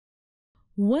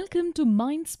Welcome to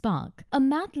Mindspark, a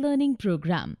math learning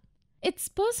program. It's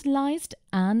personalized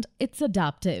and it's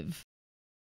adaptive.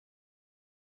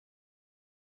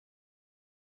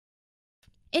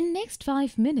 In next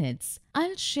 5 minutes,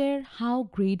 I'll share how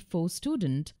grade 4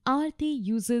 student Aarti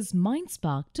uses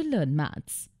Mindspark to learn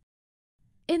maths.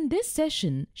 In this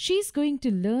session, she's going to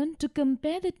learn to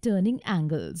compare the turning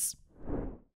angles.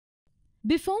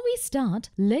 Before we start,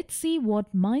 let's see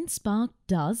what Mindspark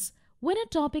does when a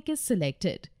topic is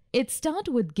selected. It starts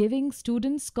with giving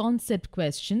students concept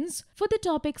questions for the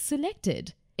topic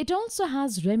selected. It also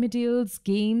has remedials,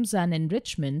 games and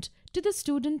enrichment to the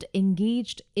student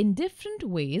engaged in different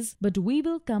ways, but we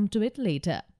will come to it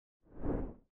later.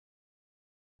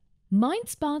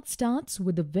 Mindspark starts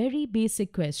with a very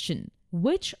basic question.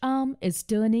 Which arm is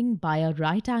turning by a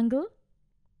right angle?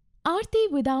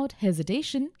 Aarti, without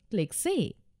hesitation, clicks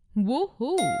A.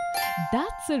 Woohoo!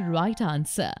 That's a right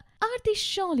answer. Aarti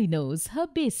surely knows her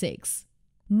basics.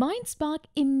 Mindspark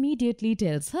immediately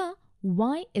tells her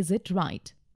why is it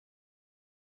right.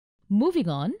 Moving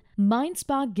on,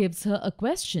 Mindspark gives her a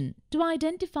question to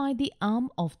identify the arm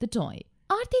of the toy.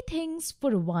 Aarti thinks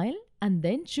for a while and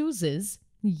then chooses,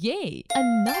 yay,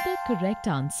 another correct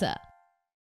answer.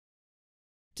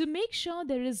 To make sure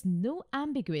there is no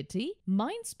ambiguity,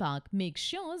 Mindspark makes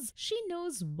sure she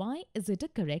knows why is it a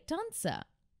correct answer.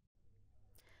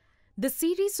 The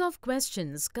series of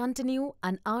questions continue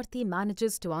and Aarti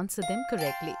manages to answer them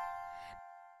correctly.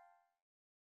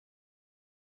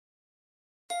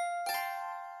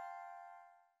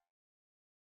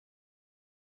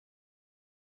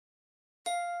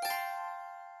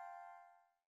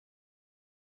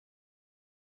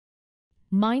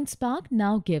 Mindspark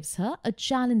now gives her a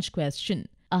challenge question,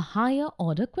 a higher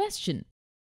order question.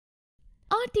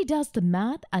 Aarti does the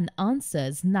math and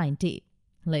answers 90.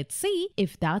 Let's see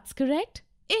if that's correct.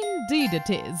 Indeed it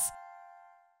is.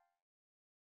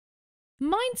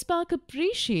 Mindspark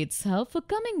appreciates her for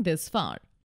coming this far.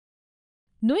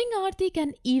 Knowing Aarti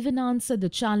can even answer the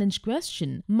challenge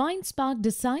question, Mindspark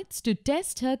decides to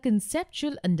test her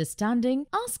conceptual understanding,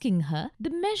 asking her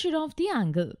the measure of the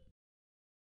angle.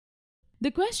 The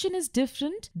question is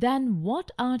different than what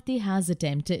Aarti has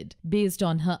attempted. Based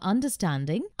on her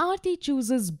understanding, Aarti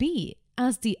chooses B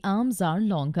as the arms are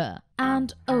longer.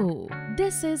 And oh,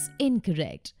 this is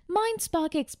incorrect.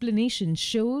 Mindspark explanation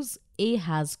shows A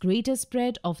has greater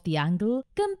spread of the angle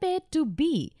compared to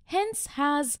B, hence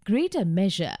has greater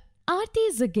measure. Aarti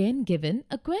is again given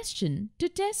a question to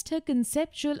test her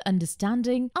conceptual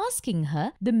understanding, asking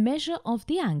her the measure of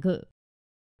the angle.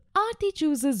 Aarti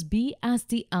chooses B as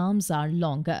the arms are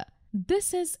longer.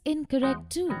 This is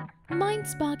incorrect too.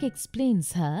 Mindspark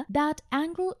explains her that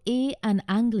angle A and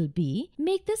angle B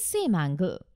make the same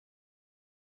angle.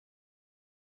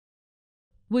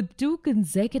 With 2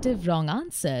 consecutive wrong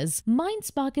answers,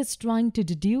 Mindspark is trying to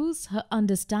deduce her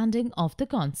understanding of the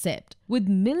concept. With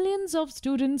millions of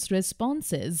students'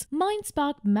 responses,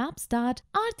 Mindspark maps that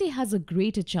Aarti has a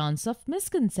greater chance of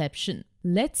misconception.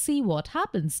 Let's see what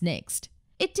happens next.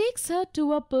 It takes her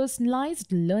to a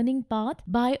personalized learning path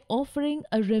by offering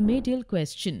a remedial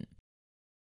question.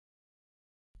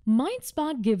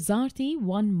 Mindspark gives Aarti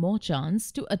one more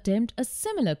chance to attempt a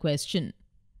similar question.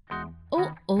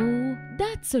 Oh,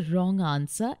 that's a wrong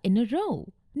answer in a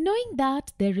row. Knowing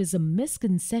that there is a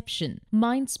misconception,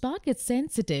 Mindspark is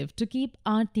sensitive to keep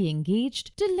Aarti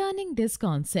engaged to learning this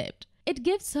concept. It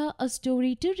gives her a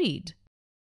story to read.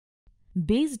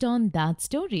 Based on that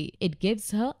story, it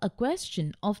gives her a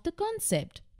question of the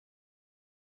concept.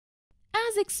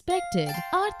 As expected,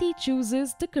 Aarti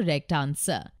chooses the correct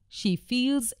answer. She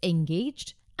feels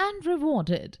engaged and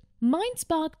rewarded.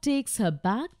 Mindspark takes her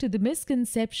back to the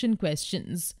misconception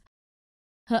questions.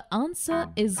 Her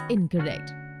answer is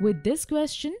incorrect. With this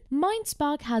question,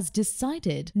 Mindspark has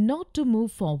decided not to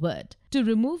move forward. To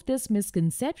remove this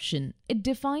misconception, it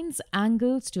defines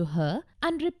angles to her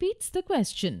and repeats the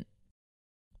question.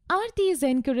 Aarti is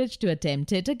encouraged to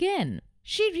attempt it again.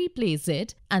 She replays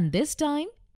it and this time,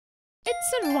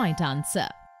 it's a right answer.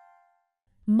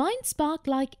 Mindspark,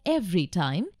 like every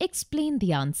time, explain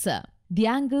the answer. The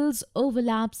angles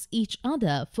overlaps each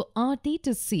other for Aarti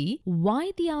to see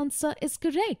why the answer is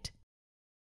correct.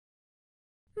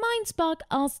 Mindspark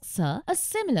asks her a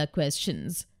similar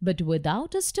questions, but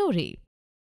without a story.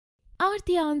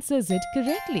 Aarti answers it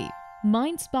correctly.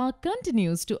 Mindspark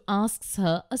continues to ask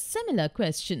her a similar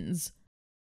questions.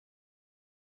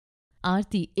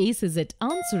 Aarti aces it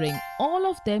answering all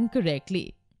of them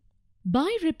correctly.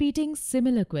 By repeating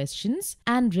similar questions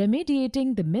and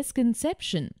remediating the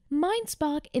misconception,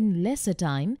 Mindspark in lesser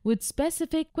time with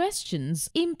specific questions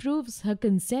improves her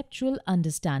conceptual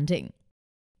understanding.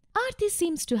 Aarti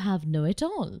seems to have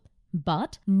know-it-all.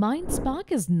 But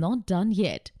Mindspark is not done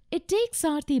yet. It takes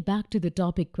Aarti back to the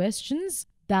topic questions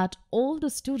that all the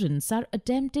students are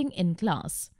attempting in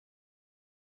class.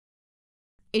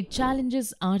 It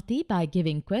challenges Aarti by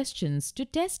giving questions to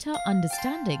test her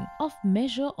understanding of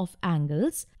measure of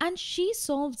angles, and she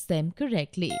solves them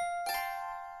correctly.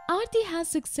 Aarti has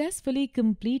successfully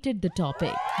completed the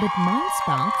topic, but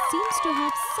Mindspark seems to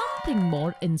have something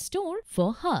more in store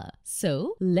for her.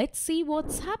 So, let's see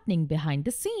what's happening behind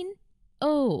the scene.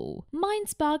 Oh,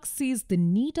 Mindspark sees the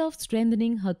need of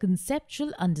strengthening her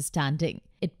conceptual understanding.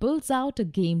 It pulls out a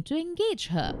game to engage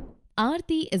her.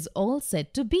 Aarti is all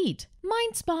set to beat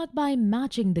Mindspark by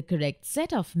matching the correct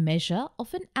set of measure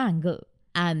of an angle.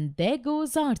 And there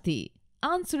goes Aarti,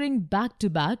 answering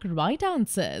back-to-back right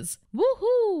answers.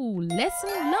 Woohoo! Lesson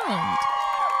learned!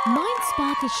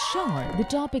 Mindspark is sure the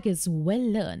topic is well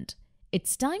learned.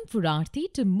 It's time for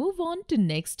Aarti to move on to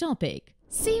next topic.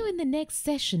 See you in the next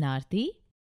session, Aarti.